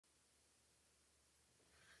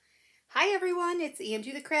Hi everyone, it's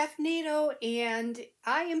Angie the Craftnado, and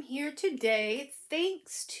I am here today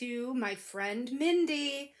thanks to my friend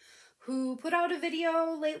Mindy, who put out a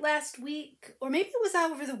video late last week, or maybe it was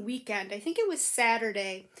out over the weekend. I think it was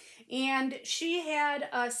Saturday, and she had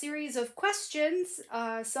a series of questions.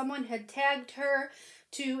 Someone had tagged her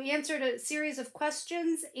to answer a series of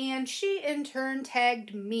questions, and she in turn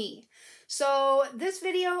tagged me. So this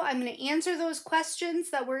video, I'm going to answer those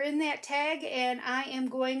questions that were in that tag, and I am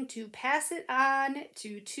going to pass it on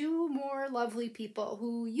to two more lovely people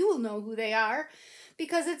who you will know who they are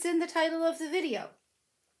because it's in the title of the video.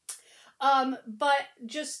 But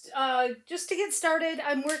just to get started,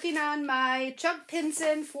 I'm working on my Chuck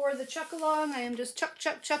Pinson for the Chuck Along. I am just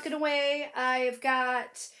chucking away. I've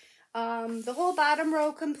got the whole bottom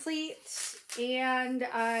row complete, and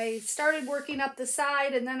I started working up the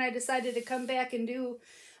side, and then I decided to come back and do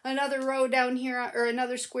another row down here, or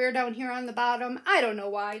another square down here on the bottom. I don't know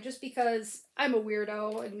why, just because I'm a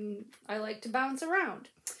weirdo and I like to bounce around.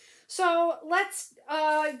 So let's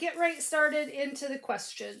get right started into the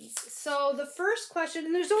questions. So the first question,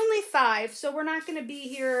 and there's only 5, so we're not going to be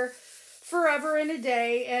here forever and a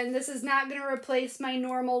day, and this is not going to replace my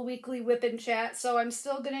normal weekly whip and chat, so I'm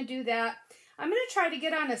still going to do that. I'm going to try to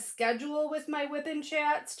get on a schedule with my whip and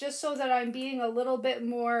chats just so that I'm being a little bit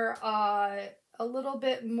more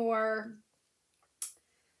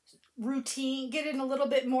routine, getting a little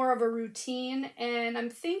bit more of a routine, and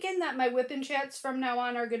I'm thinking that my whip and chats from now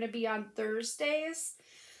on are going to be on Thursdays,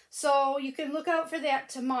 so you can look out for that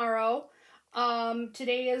tomorrow.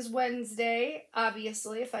 Today is Wednesday,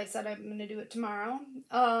 obviously, if I said I'm going to do it tomorrow.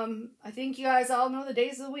 I think you guys all know the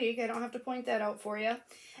days of the week. I don't have to point that out for you.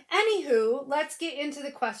 Anywho, let's get into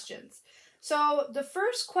the questions. So the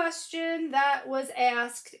first question that was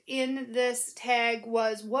asked in this tag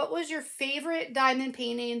was, what was your favorite diamond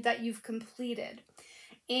painting that you've completed?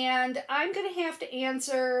 And I'm going to have to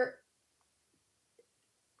answer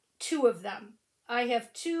 2 of them. I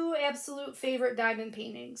have 2 absolute favorite diamond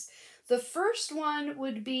paintings. The first one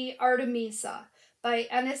would be Artemisa by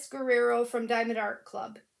Enes Guerrero from Diamond Art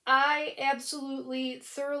Club. I absolutely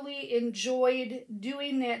thoroughly enjoyed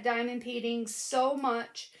doing that diamond painting so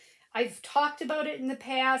much. I've talked about it in the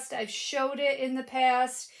past. I've showed it in the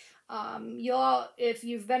past. Y'all, if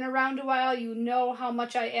you've been around a while, you know how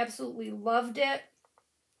much I absolutely loved it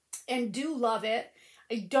and do love it.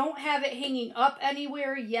 I don't have it hanging up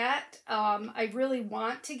anywhere yet. I really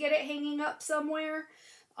want to get it hanging up somewhere.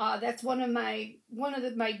 That's one of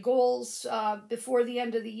my goals before the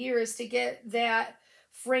end of the year, is to get that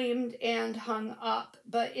framed and hung up.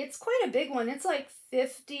 But it's quite a big one. It's like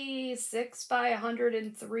 56 by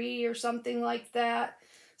 103 or something like that.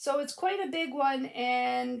 So it's quite a big one,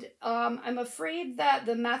 and I'm afraid that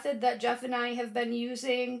the method that Jeff and I have been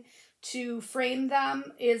using to frame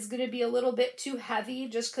them is going to be a little bit too heavy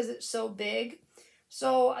just because it's so big.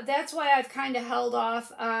 So that's why I've kind of held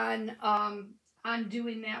off on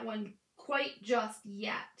doing that one quite just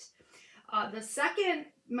yet.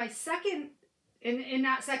 My second, and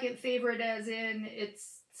not second favorite as in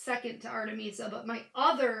it's second to Artemisa, but my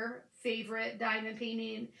other favorite diamond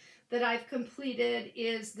painting that I've completed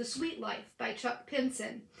is The Sweet Life by Chuck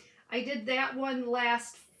Pinson. I did that one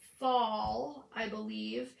last fall, I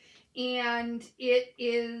believe, and it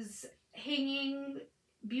is hanging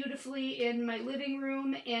beautifully in my living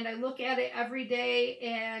room, and I look at it every day,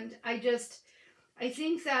 and I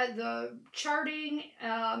think that the charting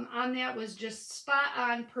on that was just spot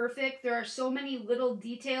on perfect. There are so many little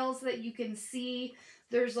details that you can see.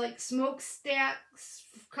 There's like smokestacks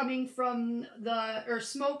coming from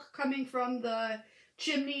smoke coming from the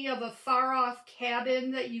chimney of a far off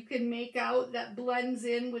cabin that you can make out that blends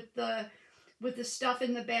in with the stuff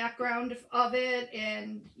in the background of it,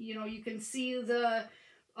 and you can see the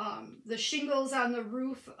shingles on the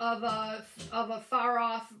roof of a far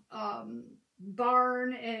off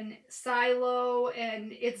barn and silo,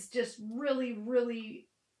 and it's just really, really,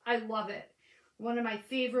 I love it. One of my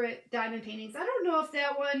favorite diamond paintings. I don't know if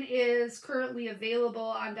that one is currently available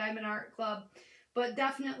on Diamond Art Club, but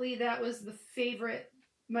definitely that was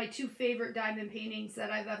my 2 favorite diamond paintings that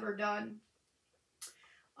I've ever done.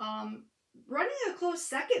 Running a close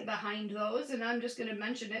second behind those, and I'm just going to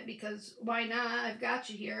mention it because why not? I've got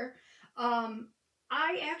you here.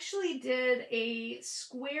 I actually did a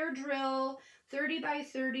square drill 30 by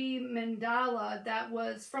 30 mandala that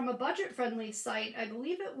was from a budget-friendly site. I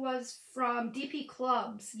believe it was from DP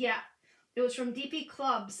Clubs. Yeah, it was from DP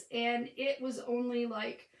Clubs, and it was only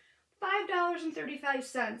like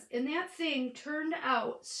 $5.35, and that thing turned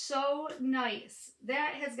out so nice.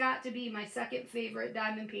 That has got to be my second favorite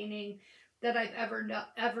diamond painting that I've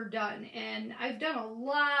ever done. And I've done a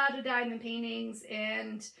lot of diamond paintings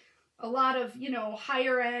and a lot of, you know,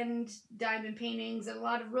 higher end diamond paintings and a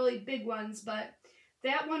lot of really big ones, but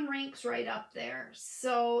that one ranks right up there.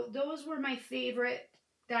 So those were my favorite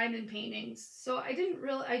diamond paintings. So I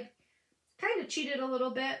kind of cheated a little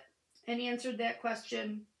bit and answered that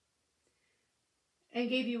question and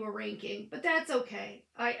gave you a ranking, but that's okay.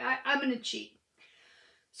 I'm going to cheat.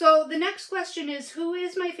 So the next question is, who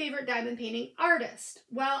is my favorite diamond painting artist?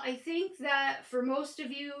 Well, I think that for most of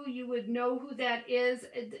you, you would know who that is.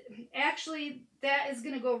 Actually, that is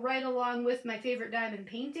going to go right along with my favorite diamond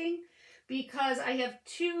painting, because I have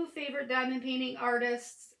two favorite diamond painting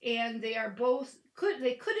artists, and they are both,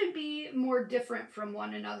 they couldn't be more different from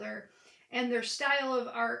one another, and their style of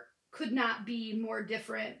art could not be more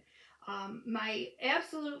different. My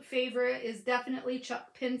absolute favorite is definitely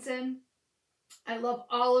Chuck Pinson. I love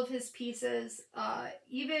all of his pieces,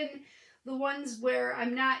 even the ones where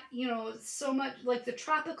I'm not, you know, so much like the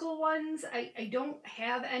tropical ones. I don't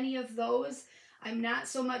have any of those. I'm not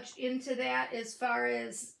so much into that as far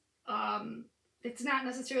as, it's not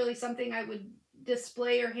necessarily something I would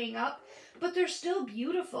display or hang up, but they're still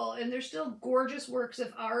beautiful and they're still gorgeous works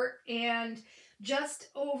of art. And just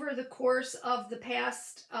over the course of the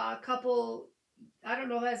past couple, I don't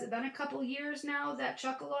know, has it been a couple years now that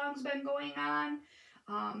Chuck-a-Long's been going on?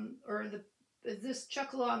 Is this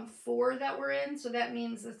Chuck-a-Long 4 that we're in? So that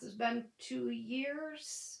means this has been 2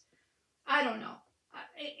 years? I don't know.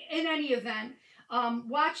 In any event,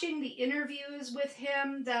 watching the interviews with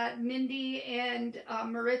him that Mindy and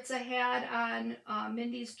Maritza had on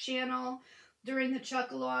Mindy's channel during the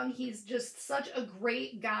Chuck-a-Long, he's just such a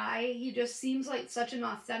great guy. He just seems like such an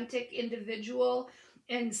authentic individual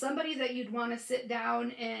and somebody that you'd want to sit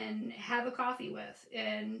down and have a coffee with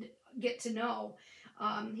and get to know.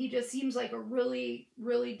 He just seems like a really,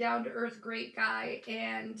 really down-to-earth, great guy,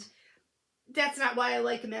 and that's not why I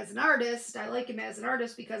like him as an artist. I like him as an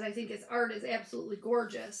artist because I think his art is absolutely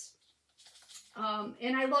gorgeous.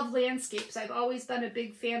 And I love landscapes. I've always been a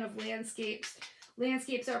big fan of landscapes.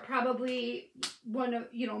 Landscapes are probably one of,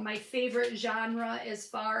 you know, my favorite genre as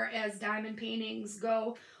far as diamond paintings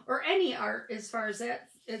go, or any art as far as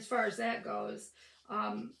that goes.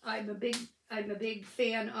 I'm a big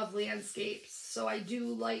fan of landscapes, so I do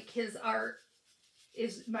like his art.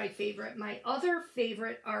 Is my favorite. My other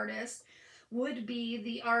favorite artist would be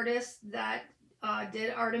the artist that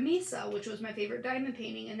did Artemisa, which was my favorite diamond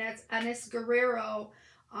painting, and that's Enis Guerrero,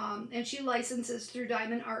 and she licenses through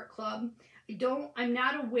Diamond Art Club. I'm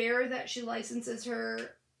not aware that she licenses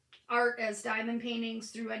her art as diamond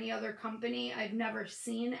paintings through any other company. I've never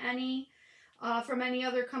seen any from any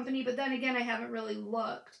other company, but then again, I haven't really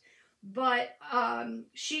looked. But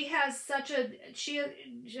she has she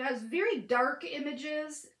has very dark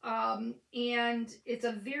images, and it's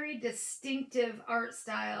a very distinctive art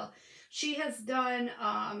style. She has done,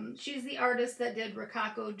 she's the artist that did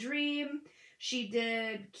Rococo Dream. She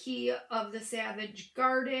did Key of the Savage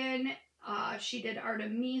Garden. She did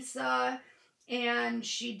Artemisa, and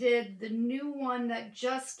she did the new one that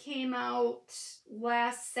just came out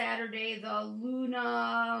last Saturday, the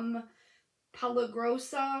Lunam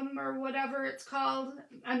Palagrosum or whatever it's called.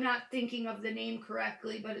 I'm not thinking of the name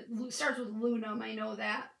correctly, but it starts with Lunam, I know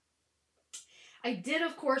that. I did,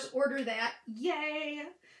 of course, order that. Yay!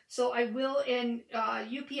 So I will, and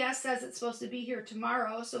UPS says it's supposed to be here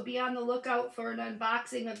tomorrow, so be on the lookout for an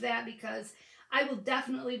unboxing of that, because I will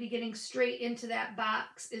definitely be getting straight into that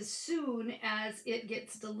box as soon as it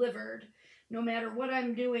gets delivered. No matter what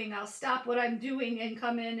I'm doing, I'll stop what I'm doing and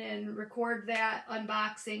come in and record that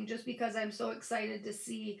unboxing, just because I'm so excited to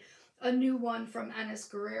see a new one from Enis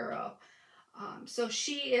Guerrero. So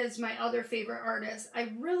she is my other favorite artist.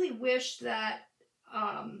 I really wish that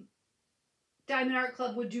Diamond Art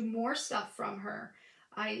Club would do more stuff from her.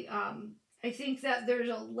 I think that there's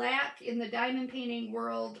a lack in the diamond painting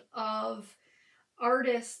world of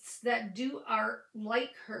artists that do art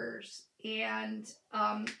like hers, and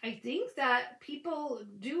I think that people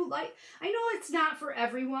do like, I know it's not for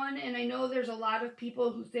everyone, and I know there's a lot of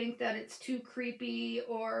people who think that it's too creepy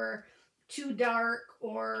or too dark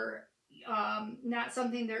or not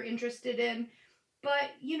something they're interested in,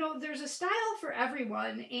 but you know, there's a style for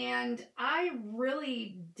everyone, and I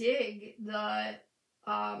really dig the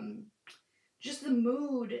just the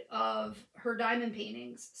mood of her diamond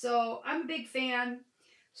paintings. So I'm a big fan.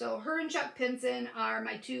 So her and Chuck Pinson are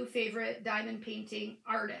my two favorite diamond painting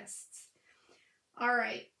artists. All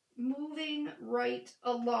right, moving right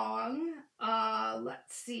along.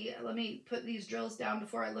 Let's see. Let me put these drills down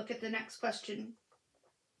before I look at the next question.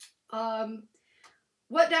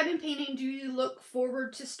 What diamond painting do you look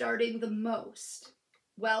forward to starting the most?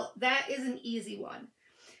 Well, that is an easy one.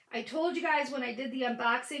 I told you guys when I did the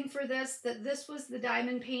unboxing for this that this was the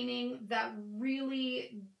diamond painting that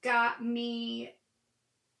really got me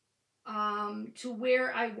to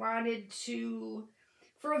where I wanted to.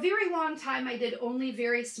 For a very long time, I did only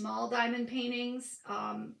very small diamond paintings,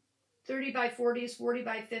 30 by 40s, 40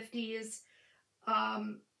 by 50s.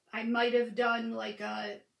 I might have done like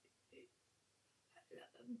a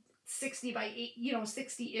 60 by 8,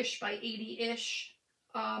 60-ish by 80-ish.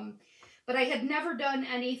 But I had never done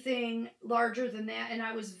anything larger than that, and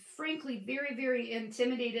I was frankly very, very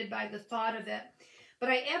intimidated by the thought of it. But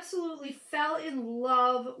I absolutely fell in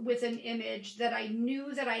love with an image that I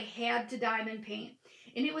knew that I had to diamond paint.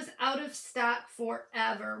 And it was out of stock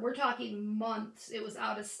forever. We're talking months it was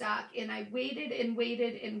out of stock. And I waited and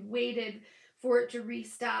waited and waited for it to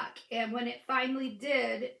restock. And when it finally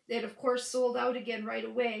did, it of course sold out again right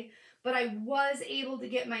away. But I was able to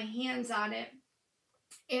get my hands on it.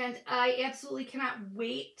 And I absolutely cannot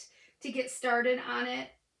wait to get started on it.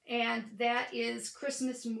 And that is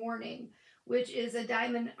Christmas Morning, which is a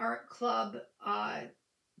Diamond Art Club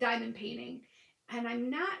diamond painting. And I'm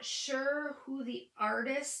not sure who the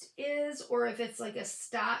artist is, or if it's like a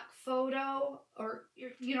stock photo, or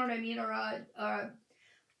you know what I mean, or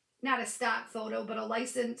not a stock photo, but a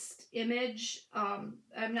licensed image. I'm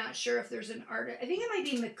not sure if there's an artist. I think it might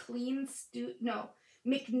be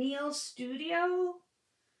McNeil Studio.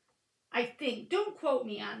 I think. Don't quote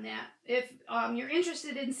me on that. If you're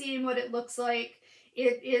interested in seeing what it looks like,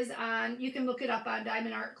 it is on, you can look it up on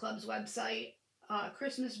Diamond Art Club's website.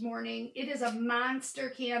 Christmas Morning. It is a monster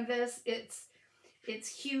canvas. It's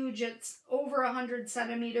huge. It's over 100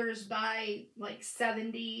 centimeters by like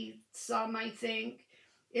 70 some, I think.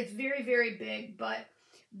 It's very, very big, but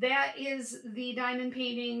that is the diamond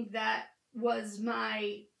painting that was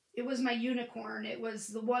it was my unicorn. It was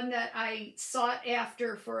the one that I sought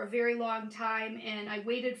after for a very long time, and I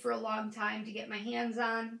waited for a long time to get my hands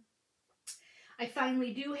on. I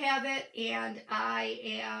finally do have it, and I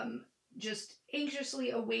am just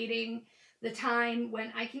anxiously awaiting the time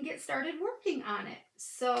when I can get started working on it.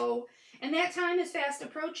 So, and that time is fast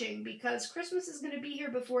approaching because Christmas is going to be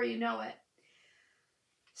here before you know it.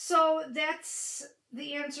 So that's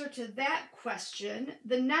the answer to that question.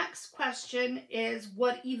 The next question is,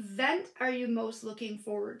 what event are you most looking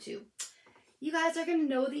forward to? You guys are going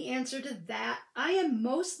to know the answer to that. I am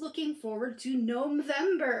most looking forward to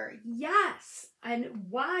Gnomevember. Yes. And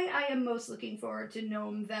why I am most looking forward to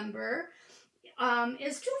Gnomevember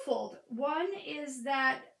is twofold. One is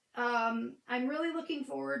that I'm really looking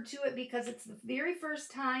forward to it because it's the very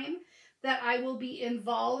first time that I will be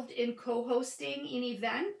involved in co-hosting an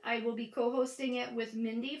event. I will be co-hosting it with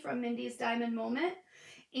Mindy from Mindy's Diamond Moment.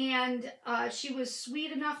 And she was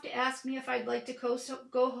sweet enough to ask me if I'd like to co-host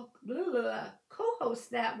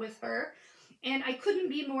that with her. And I couldn't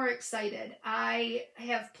be more excited. I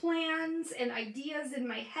have plans and ideas in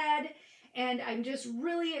my head, and I'm just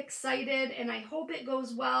really excited, and I hope it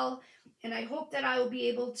goes well. And I hope that I will be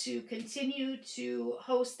able to continue to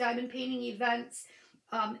host diamond painting events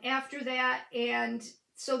after that. And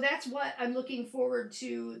so that's what I'm looking forward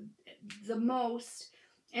to the most.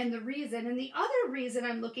 And the reason, and the other reason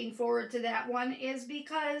I'm looking forward to that one is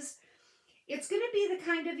because it's going to be the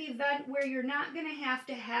kind of event where you're not going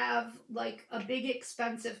to have like a big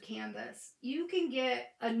expensive canvas. You can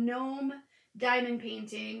get a gnome diamond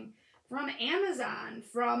painting from Amazon,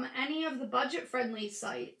 from any of the budget-friendly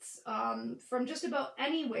sites, from just about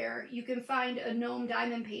anywhere you can find a gnome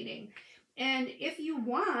diamond painting. And if you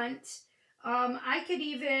want, I could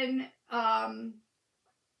even...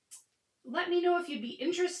 let me know if you'd be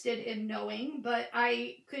interested in knowing, but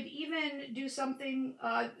I could even do something,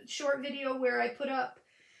 short video where I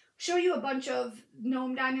show you a bunch of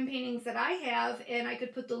gnome diamond paintings that I have, and I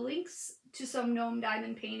could put the links to some gnome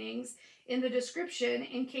diamond paintings in the description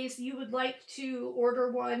in case you would like to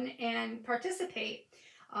order one and participate.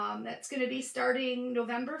 That's going to be starting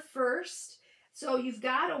November 1st. So you've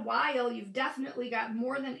got a while. You've definitely got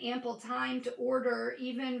more than ample time to order,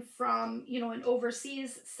 even from, an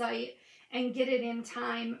overseas site, and get it in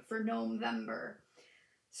time for Gnomevember.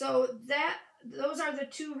 So those are the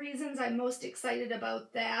two reasons I'm most excited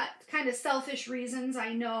about that. Kind of selfish reasons,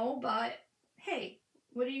 I know, but hey,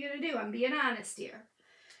 what are you going to do? I'm being honest here.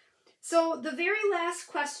 So the very last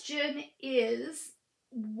question is,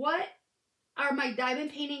 what are my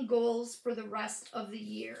diamond painting goals for the rest of the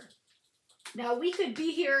year? Now, we could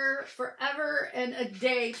be here forever and a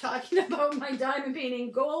day talking about my diamond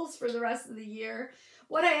painting goals for the rest of the year.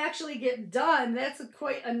 What I actually get done, that's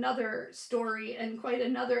quite another story and quite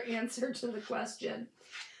another answer to the question.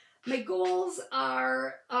 My goals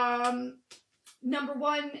are, number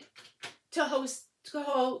one, to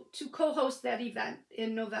co-host that event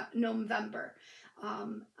in November.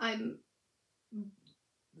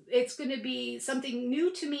 It's going to be something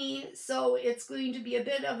new to me, so it's going to be a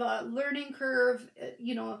bit of a learning curve.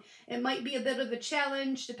 You know, it might be a bit of a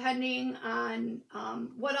challenge depending on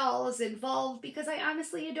what all is involved, because I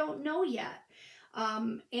honestly don't know yet.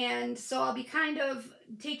 And so I'll be kind of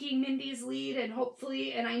taking Mindy's lead, and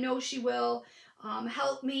hopefully, and I know she will,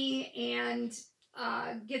 help me and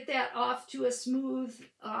get that off to a smooth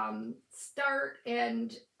start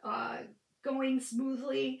and going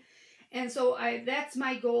smoothly. And so that's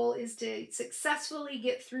my goal, is to successfully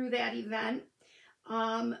get through that event.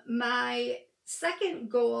 My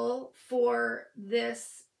second goal for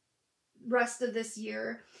this rest of this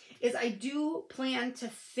year is I do plan to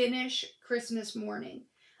finish Christmas morning.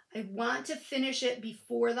 I want to finish it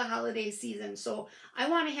before the holiday season. So I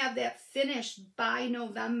want to have that finished by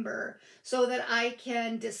November so that I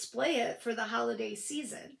can display it for the holiday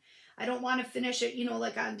season. I don't want to finish it,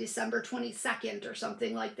 like on December 22nd or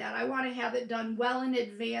something like that. I want to have it done well in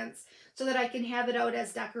advance so that I can have it out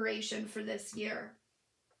as decoration for this year.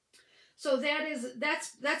 So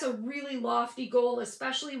that's a really lofty goal,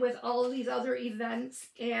 especially with all of these other events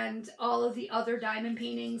and all of the other diamond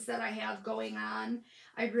paintings that I have going on.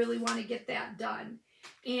 I really want to get that done.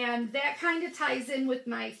 And that kind of ties in with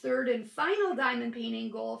my third and final diamond painting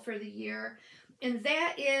goal for the year. And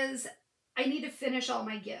that is, I need to finish all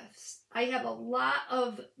my gifts. I have a lot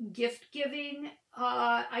of gift giving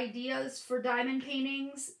ideas for diamond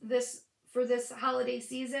paintings for this holiday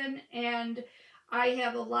season, and I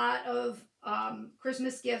have a lot of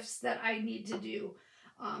Christmas gifts that I need to do.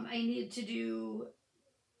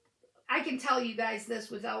 I can tell you guys this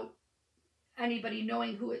without anybody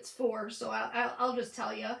knowing who it's for, so I'll just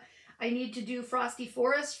tell you. I need to do Frosty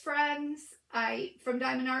Forest Friends from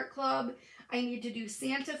Diamond Art Club. I need to do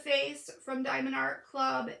Santa Face from Diamond Art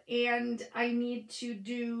Club, and I need to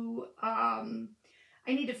do, I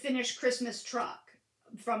need to finish Christmas Truck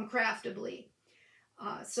from Craftably.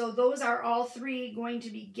 So those are all three going to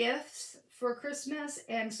be gifts for Christmas,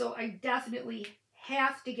 and so I definitely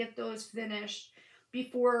have to get those finished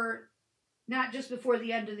before, not just before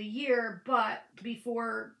the end of the year, but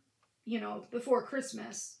before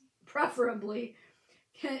Christmas, preferably,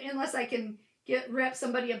 unless I can wrap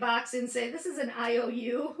somebody a box and say, this is an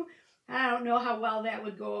IOU. I don't know how well that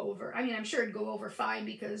would go over. I mean, I'm sure it'd go over fine,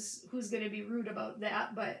 because who's going to be rude about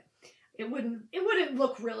that? But it wouldn't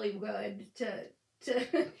look really good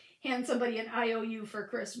to hand somebody an IOU for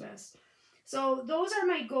Christmas. So those are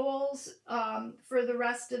my goals for the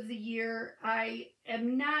rest of the year.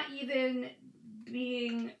 I'm not even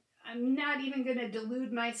going to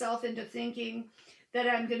delude myself into thinking that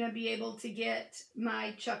I'm going to be able to get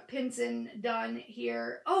my Chuck Pinson done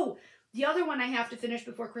here. Oh, the other one I have to finish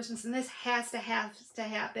before Christmas, and this has to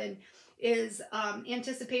happen, is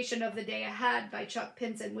Anticipation of the Day Ahead by Chuck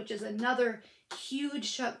Pinson, which is another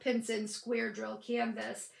huge Chuck Pinson square drill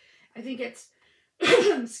canvas. I think it's,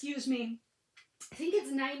 excuse me, I think it's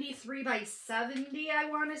 93 by 70, I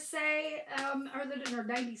want to say, or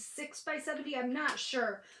 96 by 70, I'm not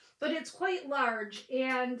sure. But it's quite large,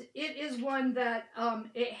 and it is one that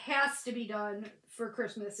it has to be done for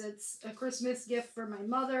Christmas. It's a Christmas gift for my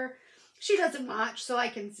mother. She doesn't watch, so I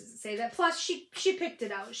can say that. Plus, she picked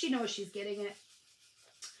it out. She knows she's getting it.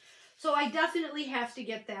 So I definitely have to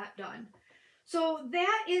get that done. So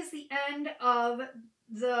that is the end of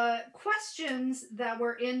the questions that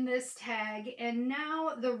were in this tag, and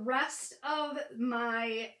now the rest of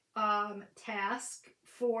my task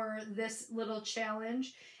for this little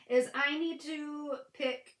challenge is I need to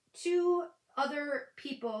pick two other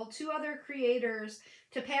creators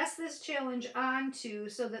to pass this challenge on to,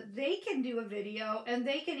 so that they can do a video and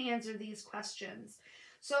they can answer these questions.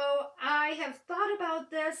 So I have thought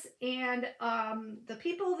about this, and the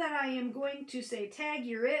people that I am going to say tag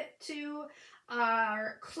you're it to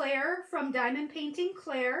are Claire from Diamond Painting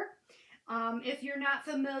Claire. If you're not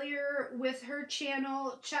familiar with her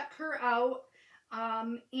channel, check her out.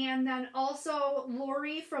 And then also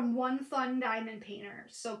Lori from One Fun Diamond Painter.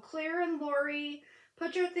 So Claire and Lori,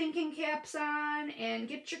 put your thinking caps on and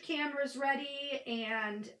get your cameras ready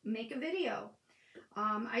and make a video.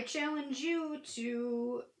 I challenge you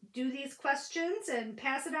to do these questions and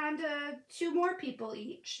pass it on to 2 more people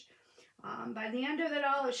each. By the end of it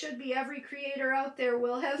all, it should be every creator out there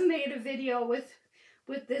will have made a video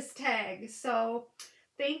with this tag. So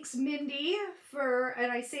thanks, Mindy,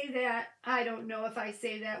 and I say that, I don't know if I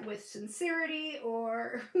say that with sincerity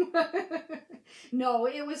or, no,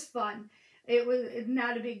 it was fun. It was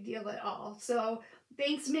not a big deal at all. So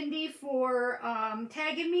thanks, Mindy, for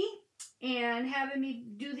tagging me and having me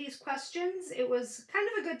do these questions. It was kind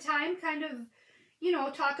of a good time, kind of, you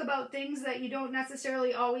know, talk about things that you don't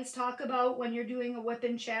necessarily always talk about when you're doing a whip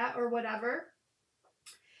and chat or whatever.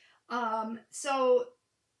 And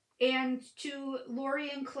to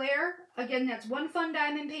Lori and Claire, again, that's One Fun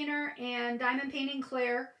Diamond Painter and Diamond Painting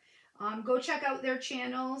Claire. Go check out their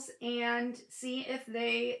channels and see if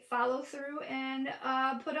they follow through and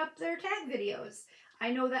put up their tag videos.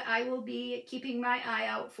 I know that I will be keeping my eye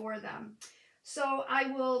out for them. So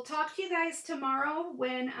I will talk to you guys tomorrow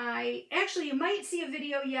when actually, you might see a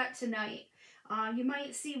video yet tonight. You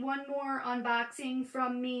might see one more unboxing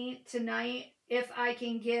from me tonight if I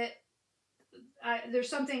can get, there's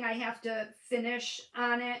something I have to finish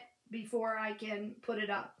on it before I can put it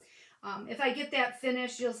up. If I get that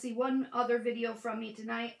finished, you'll see one other video from me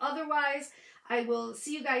tonight. Otherwise, I will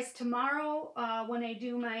see you guys tomorrow when I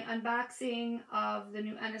do my unboxing of the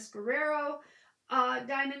new Enes Guerrero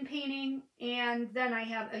diamond painting. And then I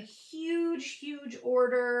have a huge, huge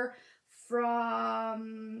order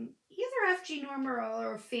from either FG Normal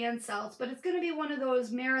or Fansalt, but it's going to be one of those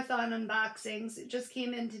marathon unboxings. It just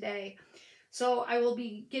came in today. So I will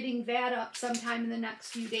be getting that up sometime in the next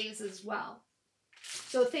few days as well.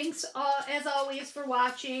 So thanks as always for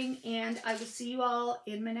watching, and I will see you all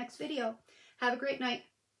in my next video. Have a great night.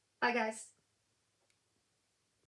 Bye, guys.